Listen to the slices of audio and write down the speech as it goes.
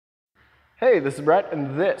Hey, this is Brett,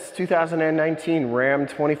 and this 2019 Ram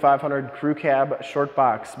 2500 Crew Cab Short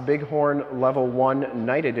Box Bighorn Level 1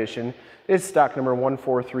 Night Edition is stock number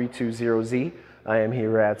 14320Z. I am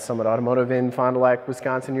here at Summit Automotive in Fond du Lac,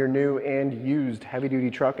 Wisconsin, your new and used heavy-duty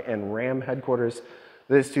truck and Ram headquarters.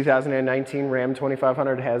 This 2019 Ram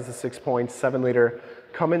 2500 has a 6.7-liter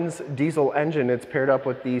Cummins diesel engine. It's paired up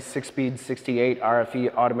with the 6-speed 68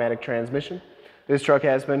 RFE automatic transmission. This truck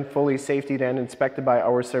has been fully safetied and inspected by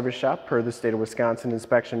our service shop per the state of Wisconsin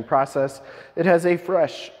inspection process. It has a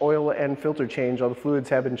fresh oil and filter change. All the fluids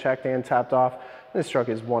have been checked and topped off. This truck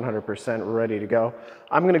is 100% ready to go.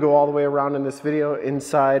 I'm going to go all the way around in this video,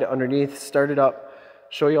 inside, underneath, start it up,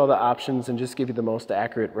 show you all the options, and just give you the most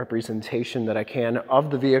accurate representation that I can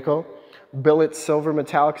of the vehicle. Billet silver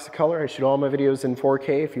metallic is the color. I shoot all my videos in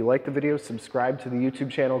 4K. If you like the video, subscribe to the YouTube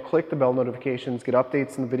channel, click the bell notifications, get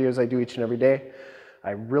updates on the videos I do each and every day.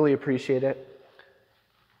 I really appreciate it.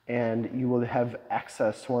 And you will have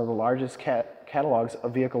access to one of the largest catalogs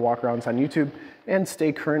of vehicle walkarounds on YouTube and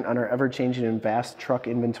stay current on our ever-changing and vast truck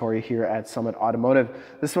inventory here at Summit Automotive.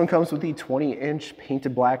 This one comes with the 20-inch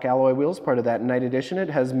painted black alloy wheels, part of that night edition. It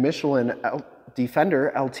has Michelin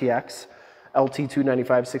Defender L.T.H. LT295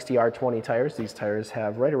 60R20 tires. These tires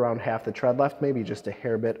have right around half the tread left, maybe just a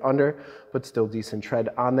hair bit under, but still decent tread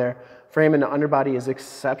on there. Frame and underbody is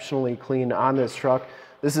exceptionally clean on this truck.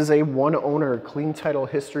 This is a one-owner, clean title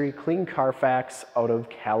history, clean CARFAX out of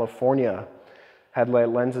California. Headlight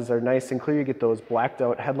lenses are nice and clear. You get those blacked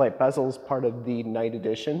out headlight bezels, part of the night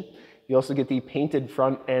edition. You also get the painted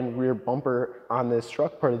front and rear bumper on this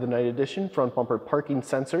truck, part of the night edition. Front bumper parking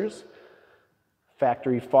sensors.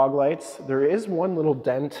 Factory fog lights. There is one little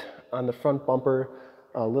dent on the front bumper,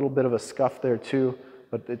 a little bit of a scuff there too,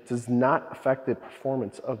 but it does not affect the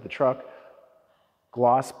performance of the truck.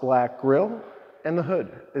 Gloss black grille, and the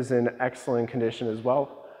hood is in excellent condition as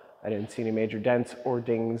well. I didn't see any major dents or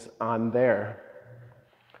dings on there.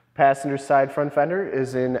 Passenger side front fender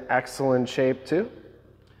is in excellent shape too.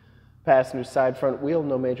 Passenger side front wheel,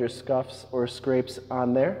 no major scuffs or scrapes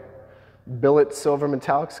on there. Billet silver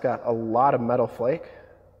metallic's got a lot of metal flake.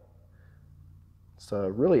 It's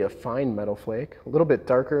really a fine metal flake, a little bit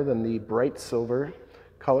darker than the bright silver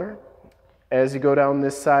color. As you go down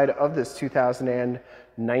this side of this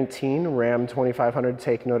 2019 Ram 2500,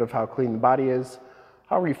 take note of how clean the body is,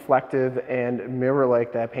 how reflective and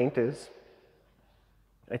mirror-like that paint is.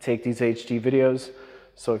 I take these HD videos,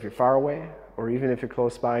 so if you're far away, or even if you're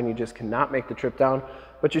close by and you just cannot make the trip down,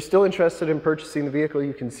 but you're still interested in purchasing the vehicle,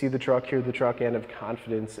 you can see the truck, hear the truck, and have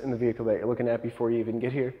confidence in the vehicle that you're looking at before you even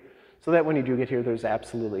get here. So that when you do get here, there's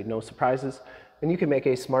absolutely no surprises, and you can make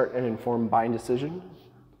a smart and informed buying decision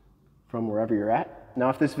from wherever you're at.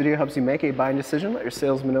 Now, if this video helps you make a buying decision, let your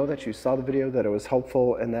salesman know that you saw the video, that it was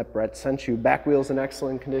helpful, and that Brett sent you. Back wheels in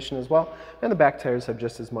excellent condition as well, and the back tires have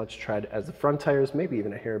just as much tread as the front tires, maybe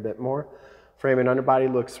even a hair bit more. Frame and underbody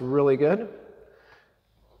looks really good.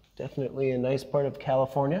 Definitely a nice part of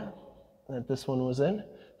California that this one was in.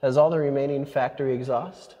 Has all the remaining factory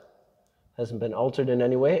exhaust. Hasn't been altered in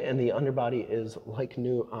any way, and the underbody is like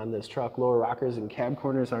new on this truck. Lower rockers and cab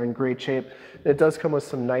corners are in great shape. It does come with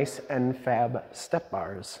some nice N-Fab step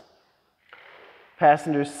bars.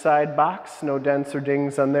 Passenger side box, no dents or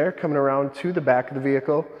dings on there. Coming around to the back of the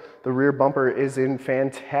vehicle, the rear bumper is in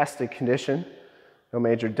fantastic condition. No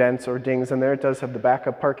major dents or dings in there. It does have the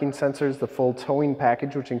backup parking sensors, the full towing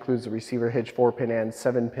package, which includes the receiver hitch, 4-pin and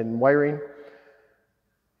 7-pin wiring.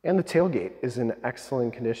 And the tailgate is in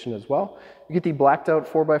excellent condition as well. You get the blacked out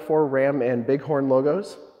 4x4 Ram and Bighorn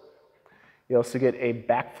logos. You also get a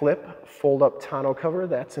Bak-Flip fold-up tonneau cover.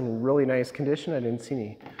 That's in really nice condition. I didn't see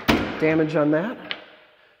any damage on that.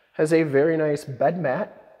 Has a very nice bed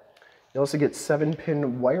mat. You also get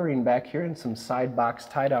 7-pin wiring back here and some side box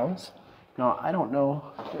tie downs. Now, I don't know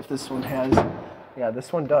if this one has, yeah,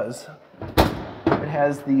 this one does. It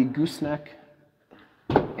has the Gooseneck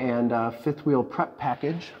and fifth wheel prep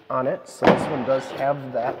package on it, so this one does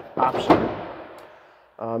have that option.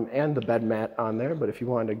 And the bed mat on there, but if you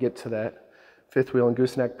wanted to get to that fifth wheel and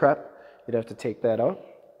Gooseneck prep, you'd have to take that out.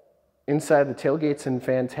 Inside, the tailgate's in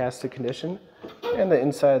fantastic condition, and the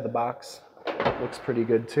inside of the box looks pretty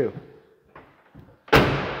good too.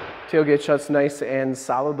 Tailgate shuts nice and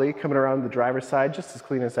solidly, coming around the driver's side, just as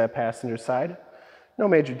clean as that passenger side. No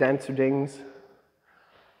major dents or dings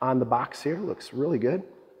on the box here, looks really good.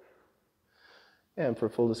 And for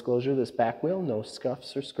full disclosure, this back wheel, no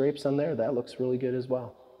scuffs or scrapes on there, that looks really good as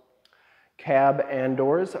well. Cab and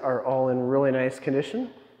doors are all in really nice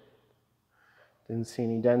condition. Didn't see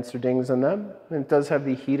any dents or dings on them. And it does have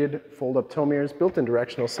the heated fold-up tow mirrors, built-in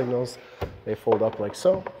directional signals. They fold up like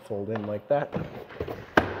so, fold in like that.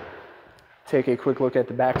 Take a quick look at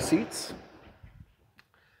the back seats.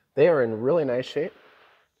 They are in really nice shape.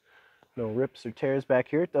 No rips or tears back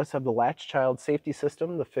here. It does have the latch child safety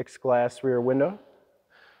system, the fixed glass rear window.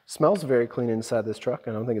 Smells very clean inside this truck.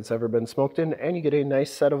 I don't think it's ever been smoked in. And you get a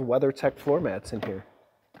nice set of WeatherTech floor mats in here.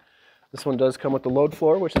 This one does come with the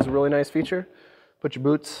Loadfloor, which is a really nice feature. Put your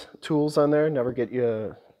boots, tools on there. Never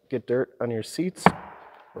get dirt on your seats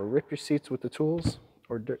or rip your seats with the tools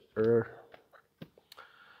or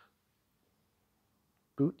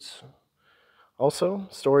boots. Also,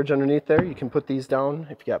 storage underneath there. You can put these down.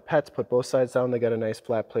 If you got pets, put both sides down. They got a nice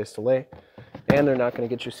flat place to lay. And they're not going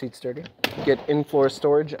to get your seats dirty. Get in-floor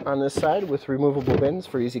storage on this side with removable bins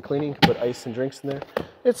for easy cleaning. You can put ice and drinks in there.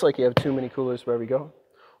 It's like you have 2 mini coolers wherever you go.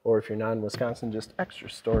 Or if you're not in Wisconsin, just extra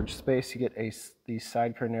storage space. You get these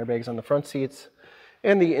side curtain airbags on the front seats.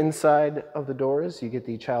 And the inside of the doors, you get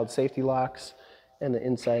the child safety locks. And the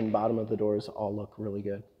inside and bottom of the doors all look really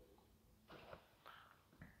good.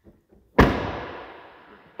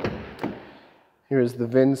 Here's the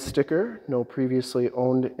VIN sticker, no previously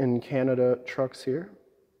owned in Canada trucks here.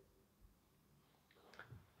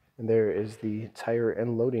 And there is the tire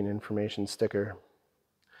and loading information sticker.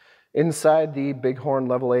 Inside the Bighorn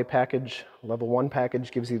Level A package, Level 1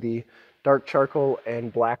 package gives you the dark charcoal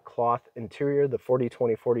and black cloth interior, the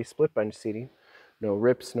 40-20-40 split bench seating. No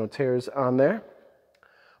rips, no tears on there.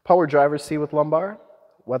 Power driver's seat with lumbar.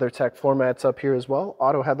 WeatherTech floor mats up here as well.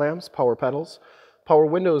 Auto headlamps, power pedals. Power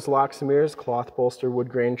windows, locks and mirrors, cloth bolster, wood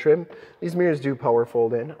grain trim. These mirrors do power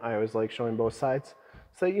fold in. I always like showing both sides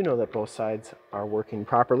so that you know that both sides are working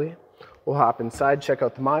properly. We'll hop inside, check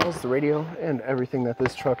out the miles, the radio, and everything that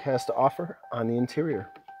this truck has to offer on the interior.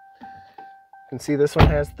 You can see this one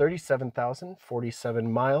has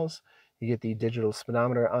 37,047 miles. You get the digital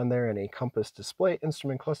speedometer on there and a compass display.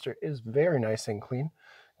 Instrument cluster is very nice and clean.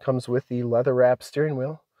 Comes with the leather wrap steering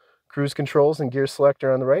wheel. Cruise controls and gear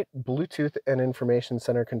selector on the right, Bluetooth and information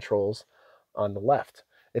center controls on the left.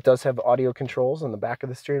 It does have audio controls on the back of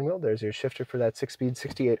the steering wheel. There's your shifter for that 6-speed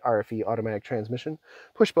 68 RFE automatic transmission.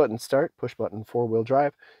 Push button start, push button 4-wheel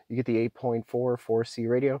drive. You get the 8.4 4C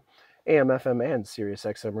radio, AM, FM, and Sirius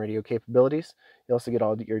XM radio capabilities. You also get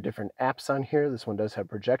all your different apps on here. This one does have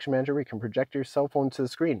projection manager where you can project your cell phone to the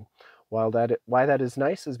screen. Why that is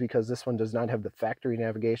nice is because this one does not have the factory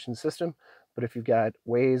navigation system. But if you've got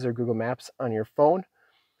Waze or Google Maps on your phone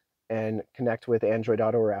and connect with Android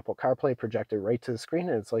Auto or Apple CarPlay, project it right to the screen,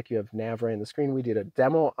 and it's like you have nav right on the screen. We did a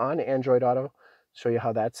demo on Android Auto, show you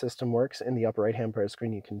how that system works in the upper right-hand part of the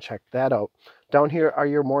screen. You can check that out. Down here are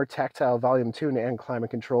your more tactile volume tune and climate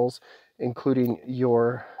controls, including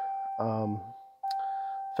your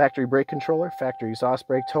factory brake controller, factory exhaust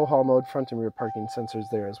brake, tow haul mode, front and rear parking sensors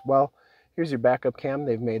there as well. Here's your backup cam.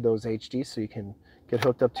 They've made those HD so you can get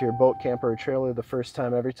hooked up to your boat, camper, or trailer the first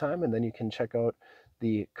time every time, and then you can check out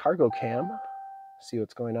the cargo cam, see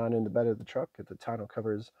what's going on in the bed of the truck if the tonneau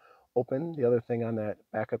cover is open. The other thing on that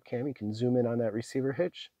backup cam, you can zoom in on that receiver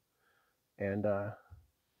hitch and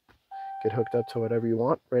get hooked up to whatever you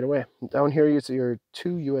want right away. Down here is your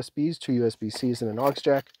 2 USBs, 2 USB-Cs, and an aux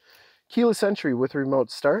jack. Keyless entry with remote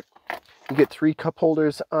start. You get 3 cup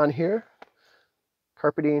holders on here.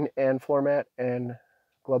 Carpeting and floor mat and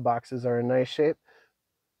glove boxes are in nice shape.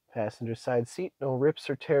 Passenger side seat, no rips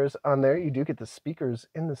or tears on there. You do get the speakers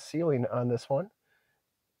in the ceiling on this one.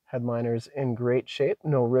 Headliners in great shape,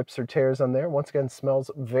 no rips or tears on there. Once again, smells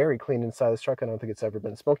very clean inside this truck. I don't think it's ever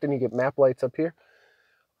been smoked in. You get map lights up here.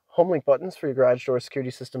 Homelink buttons for your garage door security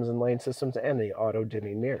systems and lane systems, and the auto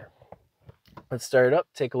dimming mirror. Let's start it up,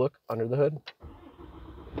 take a look under the hood.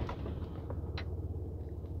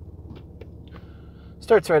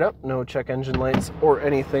 Starts right up, no check engine lights or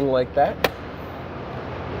anything like that.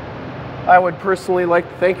 I would personally like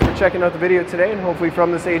to thank you for checking out the video today, and hopefully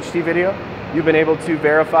from this HD video, you've been able to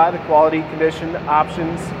verify the quality, condition,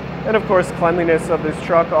 options, and of course cleanliness of this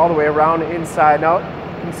truck all the way around, inside and out.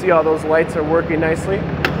 You can see all those lights are working nicely.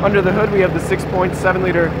 Under the hood we have the 6.7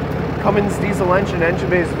 liter Cummins diesel engine. Engine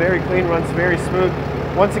bay is very clean, runs very smooth.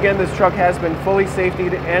 Once again, this truck has been fully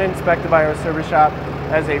safetied and inspected by our service shop.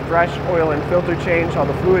 Has a fresh oil and filter change. All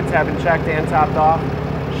the fluids have been checked and topped off.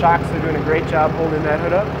 Shocks are doing a great job holding that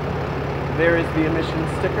hood up. There is the emissions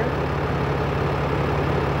sticker.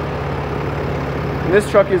 And this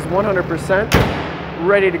truck is 100%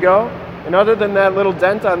 ready to go. And other than that little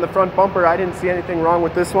dent on the front bumper, I didn't see anything wrong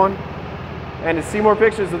with this one. And to see more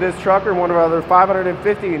pictures of this truck or one of our other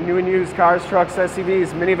 550 new and used cars, trucks, SUVs,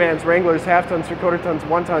 minivans, Wranglers, half tons, 3/4 tons,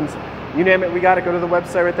 1 tons, you name it, we got it. Go to the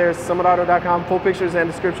website right there, summitauto.com. Full pictures and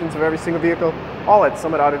descriptions of every single vehicle, all at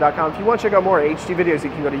summitauto.com. If you want to check out more HD videos,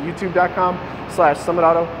 you can go to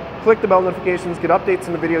youtube.com/summitauto. click the bell notifications, get updates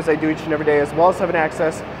on the videos I do each and every day, as well as having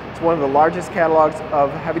access to one of the largest catalogs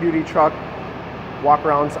of heavy-duty truck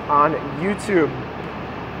walkarounds on YouTube.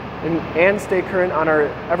 And stay current on our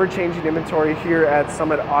ever-changing inventory here at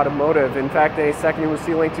Summit Automotive. In fact, in a second you will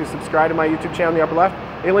see a link to subscribe to my YouTube channel in the upper left,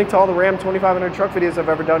 a link to all the Ram 2500 truck videos I've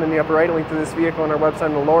ever done in the upper right, a link to this vehicle on our website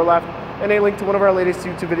in the lower left, and a link to one of our latest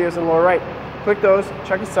YouTube videos in the lower right. Click those,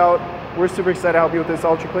 check us out. We're super excited to help you with this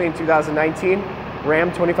ultra clean 2019 Ram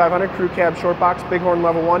 2500 Crew Cab Short Box Bighorn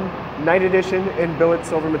Level 1 Night Edition in Billet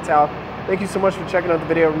Silver Metallic. Thank you so much for checking out the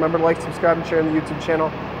video. Remember to like, subscribe, and share on the YouTube channel.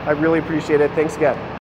 I really appreciate it. Thanks again.